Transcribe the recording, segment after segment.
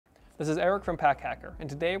This is Eric from Pack Hacker, and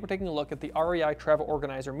today we're taking a look at the REI Travel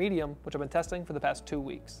Organizer Medium, which I've been testing for the past 2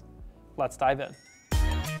 weeks. Let's dive in.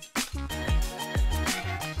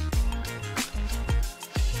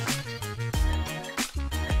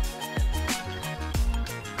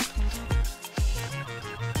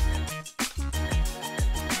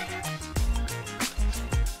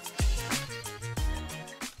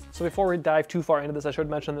 So before we dive too far into this, I should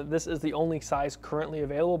mention that this is the only size currently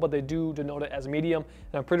available, but they do denote it as medium.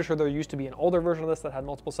 And I'm pretty sure there used to be an older version of this that had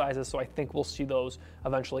multiple sizes, so I think we'll see those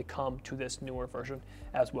eventually come to this newer version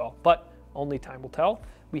as well. But only time will tell.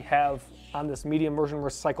 We have on this medium version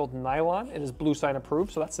recycled nylon. It is Blue Sign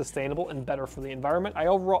approved, so that's sustainable and better for the environment. I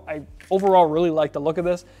overall really like the look of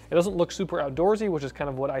this. It doesn't look super outdoorsy, which is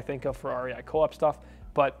kind of what I think of for REI Co-op stuff,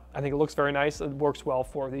 but I think it looks very nice. It works well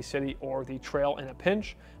for the city or the trail in a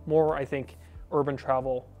pinch. More, I think, urban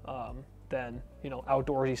travel than,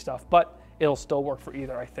 outdoorsy stuff, but it'll still work for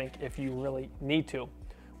either, I think, if you really need to.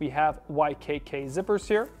 We have YKK zippers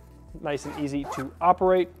here. Nice and easy to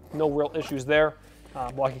operate. No real issues there.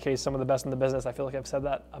 YKK is some of the best in the business. I feel like I've said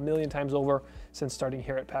that a million times over since starting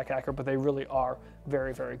here at Pack Hacker, but they really are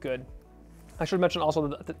very, very good. I should mention also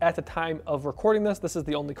that at the time of recording this, this is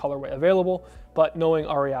the only colorway available, but knowing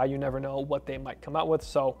REI, you never know what they might come out with,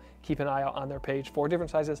 so keep an eye out on their page for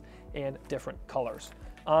different sizes and different colors.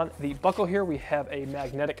 On the buckle here, we have a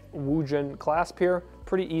magnetic Woojin clasp here.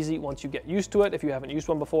 Pretty easy once you get used to it if you haven't used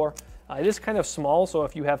one before. It is kind of small, so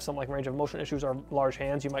if you have some range of motion issues or large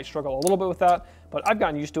hands, you might struggle a little bit with that, but I've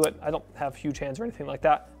gotten used to it. I don't have huge hands or anything like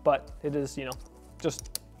that, but it is,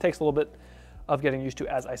 just takes a little bit of getting used to,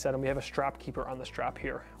 as I said, and we have a strap keeper on the strap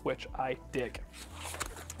here, which I dig.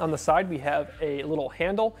 On the side, we have a little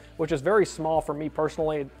handle, which is very small for me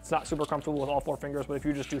personally. It's not super comfortable with all 4 fingers, but if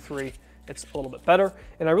you just do 3, it's a little bit better.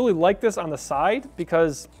 And I really like this on the side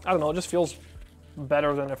because, I don't know, it just feels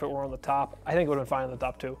better than if it were on the top. I think it would have been fine on the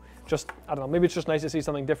top too. Just, I don't know, maybe it's just nice to see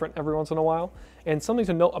something different every once in a while. And something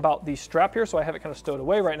to note about the strap here, so I have it kind of stowed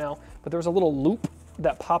away right now, but there's a little loop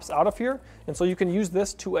that pops out of here, and so you can use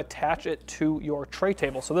this to attach it to your tray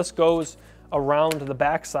table. So this goes around the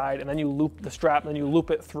back side, and then you loop the strap, and then you loop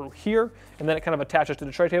it through here, and then it kind of attaches to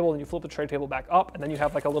the tray table, and you flip the tray table back up, and then you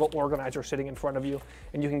have like a little organizer sitting in front of you,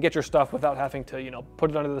 and you can get your stuff without having to, put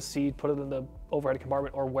it under the seat, put it in the overhead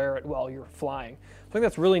compartment, or wear it while you're flying. I think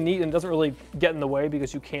that's really neat and doesn't really get in the way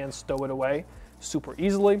because you can stow it away super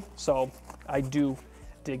easily. So I do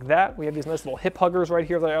dig that. We have these nice little hip huggers right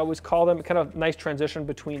here that I always call them. Kind of nice transition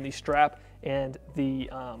between the strap and the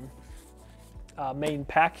main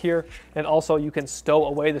pack here. And also you can stow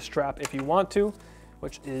away the strap if you want to,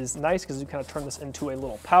 which is nice because you kind of turn this into a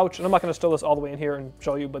little pouch. And I'm not going to stow this all the way in here and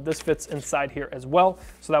show you, but this fits inside here as well.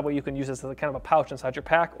 So that way you can use this as a kind of a pouch inside your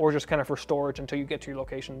pack, or just kind of for storage until you get to your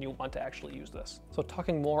location and you want to actually use this. So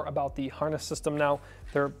talking more about the harness system now,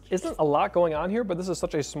 there isn't a lot going on here, but this is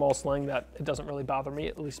such a small sling that it doesn't really bother me,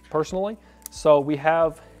 at least personally. So we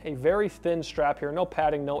have a very thin strap here, no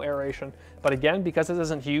padding, no aeration. But again, because it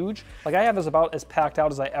isn't huge, like I have this about as packed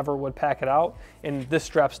out as I ever would pack it out, and this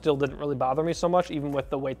strap still didn't really bother me so much, even with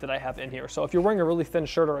the weight that I have in here. So if you're wearing a really thin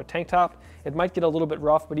shirt or a tank top, it might get a little bit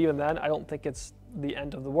rough, but even then, I don't think it's the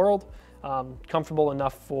end of the world. Comfortable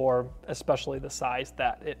enough for especially the size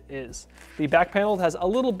that it is. The back panel has a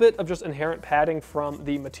little bit of just inherent padding from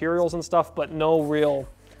the materials and stuff, but no real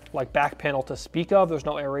back panel to speak of. There's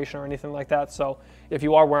no aeration or anything like that. So if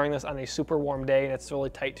you are wearing this on a super warm day and it's really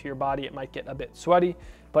tight to your body, it might get a bit sweaty,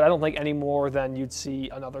 but I don't think any more than you'd see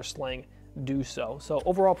another sling do so. So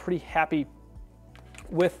overall, pretty happy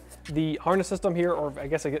with the harness system here, or I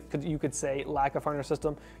guess you could say lack of harness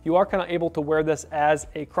system. You are kind of able to wear this as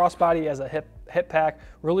a crossbody, as a hip pack,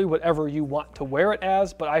 really whatever you want to wear it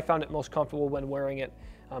as, but I found it most comfortable when wearing it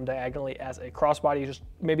diagonally as a crossbody. Just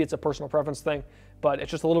maybe it's a personal preference thing, but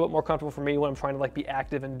it's just a little bit more comfortable for me when I'm trying to be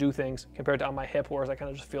active and do things compared to on my hip, whereas I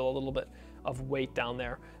kind of just feel a little bit of weight down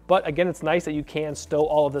there. But again, it's nice that you can stow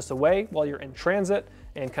all of this away while you're in transit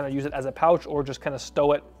and kind of use it as a pouch, or just kind of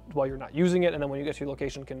stow it while you're not using it, and then when you get to your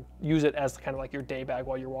location, can use it as kind of your day bag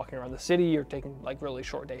while you're walking around the city or taking really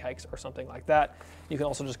short day hikes or something like that. You can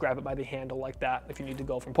also just grab it by the handle like that if you need to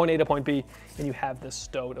go from point A to point B and you have this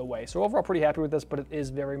stowed away. So overall, pretty happy with this, but it is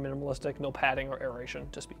very minimalistic, no padding or aeration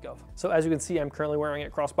to speak of. So as you can see, I'm currently wearing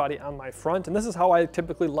it crossbody on my front, and this is how I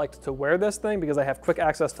typically like to wear this thing because I have quick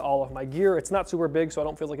access to all of my gear. It's not super big, so I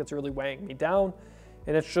don't feel like it's really weighing me down.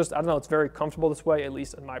 And it's just, I don't know, it's very comfortable this way, at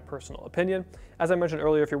least in my personal opinion. As I mentioned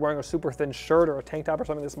earlier, if you're wearing a super thin shirt or a tank top or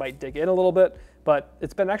something, this might dig in a little bit, but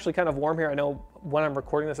it's been actually kind of warm here. I know when I'm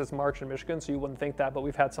recording this, it's March in Michigan, so you wouldn't think that, but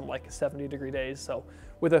we've had some 70-degree days. So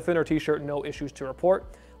with a thinner t-shirt, no issues to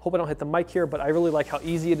report. Hope I don't hit the mic here, but I really like how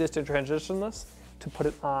easy it is to transition this, to put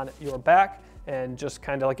it on your back, and just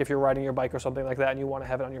kind of like if you're riding your bike or something like that and you want to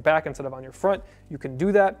have it on your back instead of on your front, you can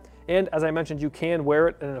do that. And as I mentioned, you can wear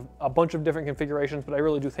it in a bunch of different configurations, but I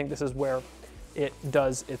really do think this is where it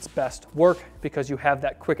does its best work, because you have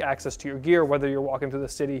that quick access to your gear, whether you're walking through the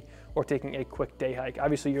city or taking a quick day hike.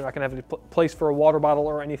 Obviously, you're not going to have any place for a water bottle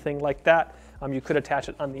or anything like that. You could attach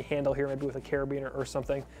it on the handle here, maybe with a carabiner or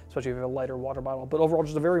something, especially if you have a lighter water bottle. But overall,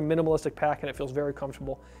 just a very minimalistic pack, and it feels very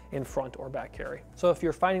comfortable in front or back carry. So if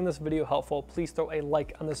you're finding this video helpful, please throw a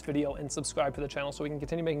like on this video and subscribe to the channel so we can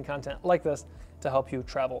continue making content like this to help you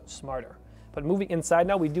travel smarter. But moving inside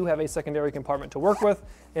now, we do have a secondary compartment to work with,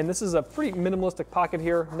 and this is a pretty minimalistic pocket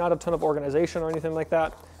here, not a ton of organization or anything like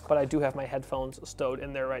that, but I do have my headphones stowed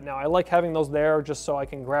in there right now. I like having those there just so I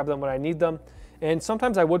can grab them when I need them. And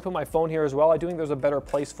sometimes I would put my phone here as well. I do think there's a better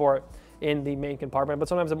place for it in the main compartment, but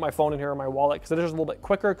sometimes I put my phone in here or my wallet because it is just a little bit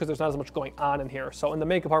quicker because there's not as much going on in here. So in the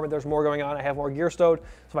main compartment, there's more going on. I have more gear stowed. So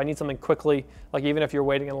if I need something quickly, like even if you're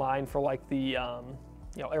waiting in line for like the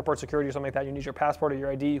airport security or something like that, you need your passport or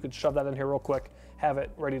your ID, you could shove that in here real quick, have it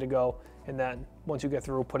ready to go, and then once you get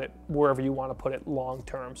through, put it wherever you want to put it long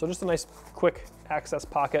term. So just a nice quick access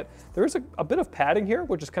pocket. There is a bit of padding here,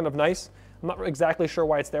 which is kind of nice. I'm not exactly sure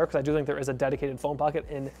why it's there, because I do think there is a dedicated phone pocket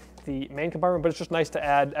in the main compartment, but it's just nice to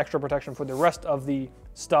add extra protection for the rest of the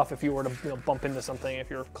stuff if you were to bump into something, if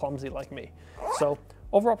you're clumsy like me. So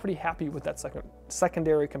overall, pretty happy with that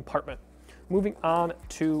secondary compartment. Moving on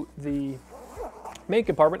to the main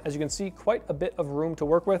compartment, as you can see, quite a bit of room to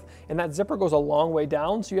work with, and that zipper goes a long way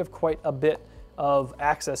down, so you have quite a bit of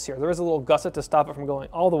access here. There is a little gusset to stop it from going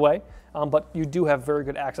all the way, but you do have very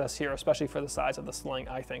good access here, especially for the size of the sling,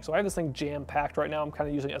 I think. So I have this thing jam-packed right now. I'm kind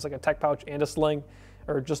of using it as like a tech pouch and a sling,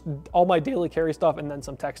 or just all my daily carry stuff and then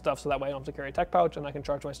some tech stuff, so that way I don't have to carry a tech pouch and I can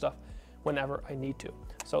charge my stuff whenever I need to.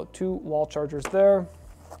 So 2 wall chargers there,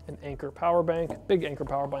 an Anchor power bank, big Anchor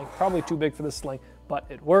power bank, probably too big for this sling, but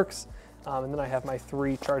it works. And then I have my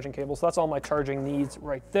 3 charging cables. So that's all my charging needs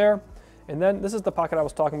right there. And then this is the pocket I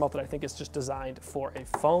was talking about that I think is just designed for a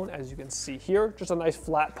phone, as you can see here. Just a nice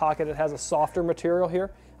flat pocket. It has a softer material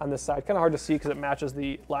here on this side. Kind of hard to see because it matches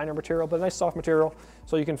the liner material, but a nice soft material.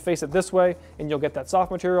 So you can face it this way and you'll get that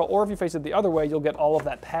soft material, or if you face it the other way, you'll get all of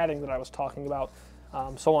that padding that I was talking about,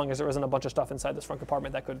 so long as there isn't a bunch of stuff inside this front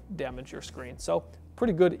compartment that could damage your screen. So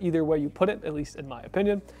pretty good either way you put it, at least in my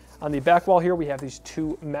opinion. On the back wall here, we have these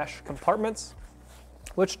 2 mesh compartments,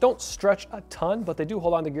 which don't stretch a ton, but they do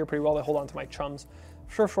hold on to gear pretty well. They hold on to my chum's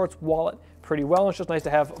surf shorts wallet pretty well. It's just nice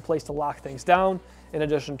to have a place to lock things down in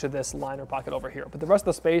addition to this liner pocket over here. But the rest of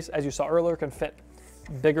the space, as you saw earlier, can fit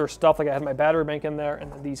bigger stuff. Like I had my battery bank in there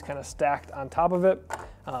and then these kind of stacked on top of it.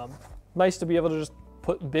 Nice to be able to just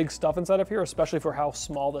put big stuff inside of here, especially for how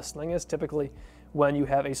small this sling is. Typically, when you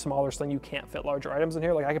have a smaller sling, you can't fit larger items in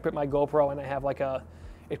here. Like I could put my GoPro and I have like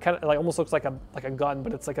it kind of like almost looks like a gun,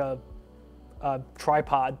 but it's like a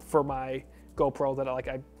tripod for my GoPro that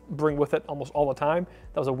I bring with it almost all the time.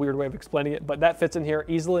 That was a weird way of explaining it, but that fits in here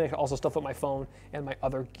easily. I can also still fit my phone and my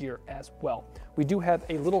other gear as well. We do have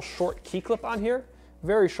a little short key clip on here,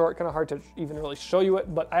 very short, kind of hard to even really show you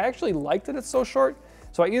it, but I actually like that it's so short.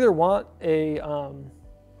 So I either want a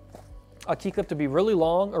key clip to be really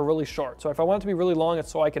long or really short. So if I want it to be really long,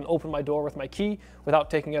 it's so I can open my door with my key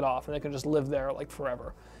without taking it off, and it can just live there like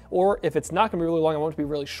forever. Or if it's not gonna be really long, I want it to be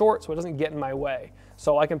really short so it doesn't get in my way.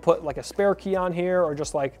 So I can put like a spare key on here, or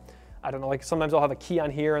just like, I don't know, like sometimes I'll have a key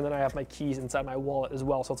on here and then I have my keys inside my wallet as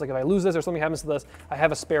well. So it's like if I lose this or something happens to this, I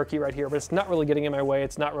have a spare key right here, but it's not really getting in my way.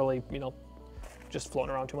 It's not really, just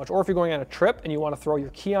floating around too much. Or if you're going on a trip and you want to throw your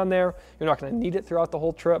key on there, you're not going to need it throughout the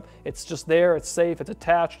whole trip. It's just there, it's safe, it's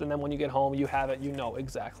attached, and then when you get home, you have it, you know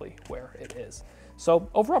exactly where it is. So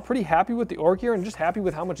overall, pretty happy with the Org gear and just happy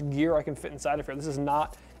with how much gear I can fit inside of here. This is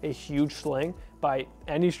not a huge sling by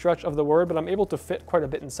any stretch of the word, but I'm able to fit quite a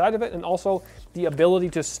bit inside of it. And also the ability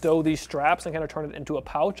to stow these straps and kind of turn it into a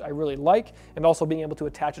pouch, I really like. And also being able to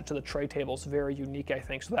attach it to the tray table is very unique, I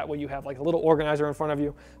think. So that way you have like a little organizer in front of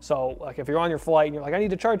you. So like if you're on your flight and you're like, I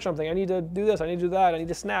need to charge something, I need to do this, I need to do that, I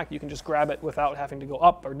need a snack, you can just grab it without having to go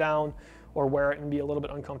up or down or wear it and be a little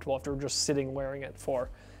bit uncomfortable after just sitting wearing it for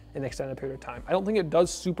an extended period of time. I don't think it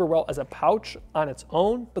does super well as a pouch on its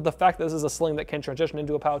own, but the fact that this is a sling that can transition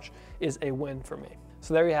into a pouch is a win for me.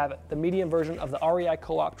 So there you have it, the medium version of the REI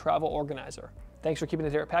Co-op Travel Organizer. Thanks for keeping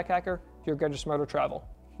it here at Pack Hacker, your guide to smarter travel.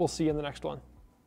 We'll see you in the next one.